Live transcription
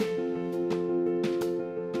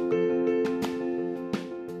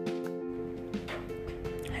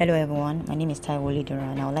Hello everyone, my name is Taiwo Lidera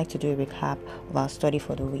and I would like to do a recap of our study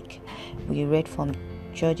for the week. We read from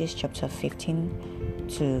Judges chapter 15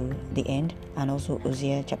 to the end and also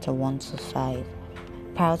Hosea chapter 1 to 5.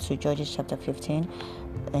 Prior to Judges chapter 15,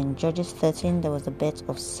 in Judges 13 there was the birth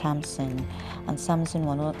of Samson, and Samson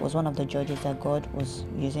was one of the judges that God was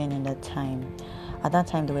using in that time. At that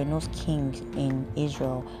time there were no kings in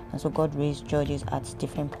Israel, and so God raised judges at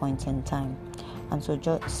different points in time, and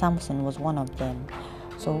so Samson was one of them.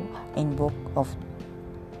 So in book of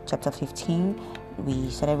chapter 15, we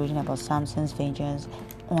started reading about Samson's vengeance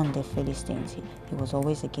on the Philistines. He was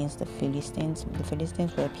always against the Philistines. The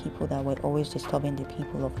Philistines were people that were always disturbing the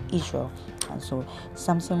people of Israel. And so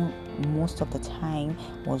Samson, most of the time,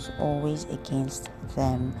 was always against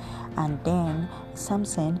them. And then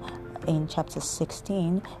Samson, in chapter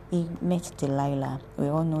 16, he met Delilah. We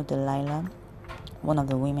all know Delilah, one of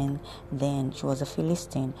the women then. She was a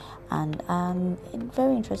Philistine, and a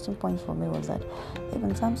very interesting point for me was that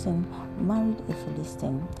even Samson married a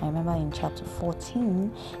Philistine. I remember in chapter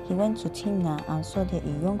 14 he went to Timnah and saw there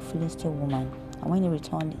a young Philistine woman, and when he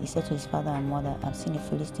returned he said to his father and mother, "I've seen a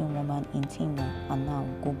Philistine woman in Timnah, and now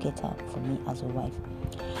go get her for me as a wife."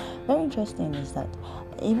 Very interesting is that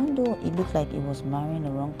even though it looked like it was marrying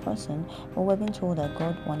the wrong person, but we've been told that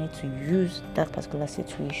God wanted to use that particular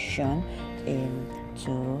situation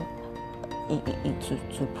to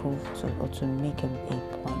prove or to make a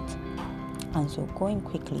point. And so going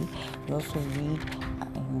quickly, we also read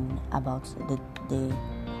about the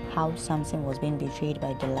how Samson was being betrayed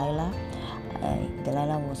by Delilah.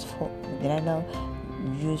 Delilah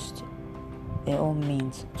used all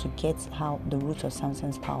means to get the root of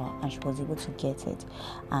Samson's power, and she was able to get it,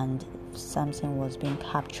 and Samson was being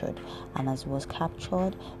captured, and as he was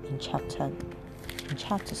captured in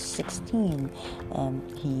chapter 16,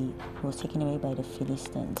 he was taken away by the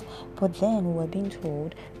Philistines. But then we were being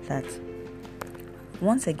told that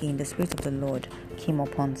once again the Spirit of the Lord came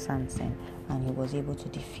upon Samson, and he was able to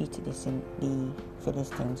defeat the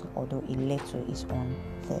Philistines, although it led to his own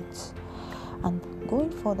death. And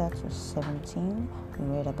going further to 17,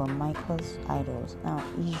 we read about Michael's idols. Now,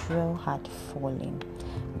 Israel had fallen.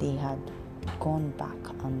 They had gone back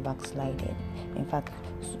and backslided. In fact,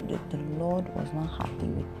 the Lord was not happy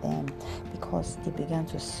with them because they began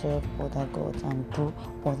to serve other gods and do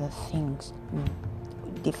other things.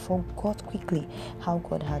 They forgot quickly how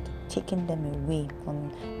God had taken them away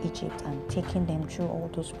from Egypt and taken them through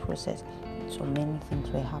all those processes. So many things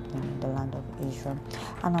were happening in the land of Israel.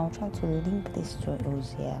 And I'll try to link this to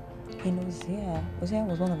Hosea. In Hosea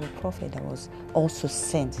was one of the prophets that was also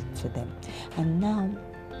sent to them. And now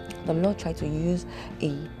the Lord tried to use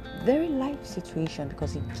a very life situation,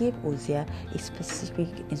 because he gave Hosea a specific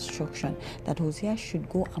instruction that Hosea should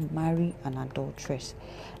go and marry an adulteress.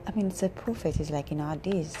 I mean, it's a prophet. It's like in our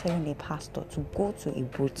days telling a pastor to go to a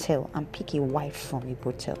brothel and pick a wife from a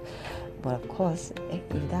brothel. But of course, if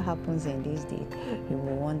that happens in these days, you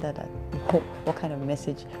will wonder that what kind of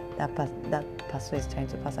message that pastor is trying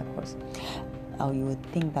to pass across. Or you would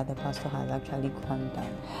think that the pastor has actually gone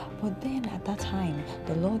down. But then at that time,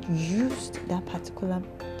 the Lord used that particular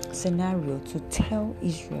scenario to tell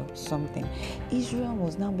Israel something. Israel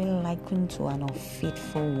was now being likened to an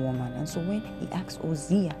unfaithful woman, and so when he asked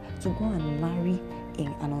Hosea to go and marry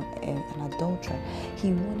an adulterer,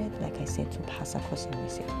 he wanted, like I said, to pass across a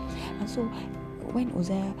message. And so when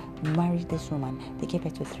Hosea married this woman, they gave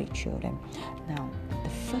birth to 3 children. Now, the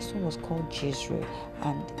first one was called Jezreel,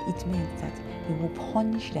 and it meant that he will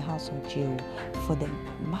punish the house of Jehu for the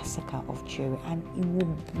massacre of Jericho, and he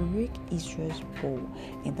will break Israel's bow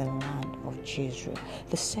in the land of Jezreel.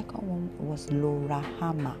 The second one was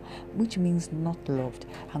Lo-Ruhamah, which means not loved,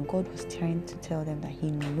 and God was trying to tell them that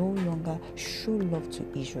he no longer showed love to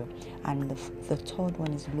Israel. And the third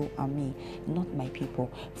one is Lo-Ammi, not my people,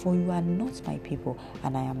 for you are not my people,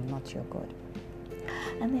 and I am not your God.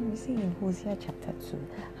 And then we see in Hosea chapter 2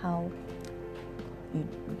 how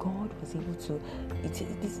God was able to,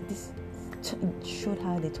 this showed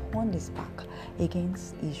how they turned his back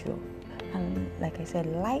against Israel. And like I said,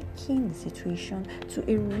 liking the situation to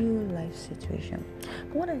a real life situation.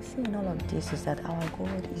 But what I see in all of this is that our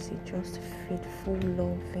God is a just, faithful,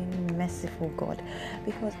 loving, merciful God,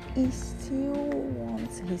 because he still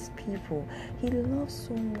wants his people. He loves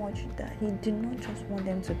so much that he did not just want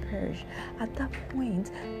them to perish. At that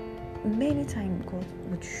point, many times God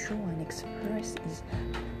would show and express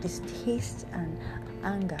his taste and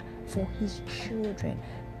anger for his children,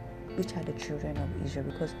 which are the children of Israel,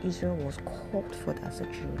 because Israel was called forth as the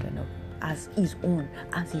children of as his own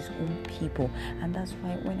people. And that's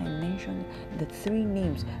why when I mentioned the 3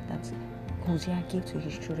 names that Hosea gave to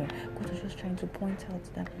his children. God was just trying to point out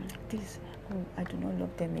that this, oh, I do not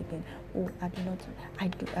love them again. Oh,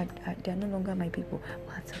 they are no longer my people.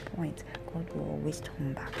 But at a point, God will always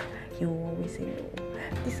turn back. He will always say,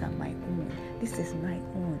 no, these are my own. This is my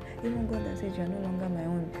own. Even God that says you are no longer my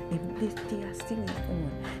own, they are still his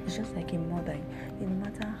own. It's just like a mother. No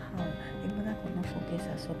matter how, a mother cannot forget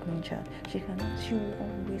her suckling child. She will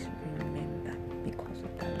always remember because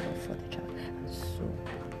of that love for the child. And so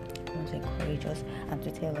I want to encourage us and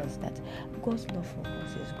to tell us that God's love for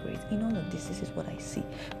us is great. In all of this is what I see.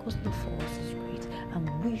 God's love for us is great,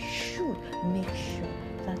 and we should make sure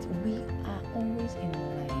that we are always in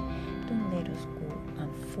line. Don't let us go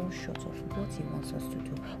and fall short of what He wants us to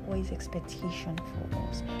do or His expectation for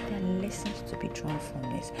us. There are lessons to be drawn from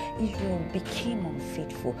this. Israel became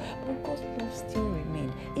unfaithful, but God's love still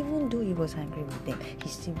remained. Even though He was angry with them, He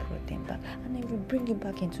still brought them back. And then we bring it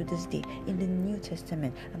back into this day in the New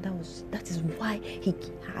Testament, and that is why He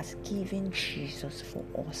has given Jesus for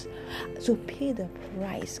us. So pay the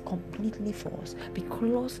price completely for us,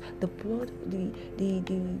 because the blood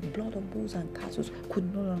of bulls and cattle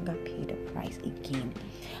could no longer pay the price again.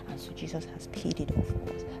 And so Jesus has paid it all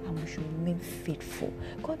for us, and we should remain faithful.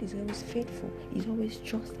 God is always faithful. He's always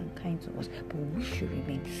just and kind to us, but we should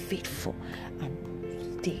remain faithful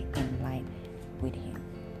and stay in line with Him.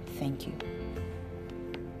 Thank you.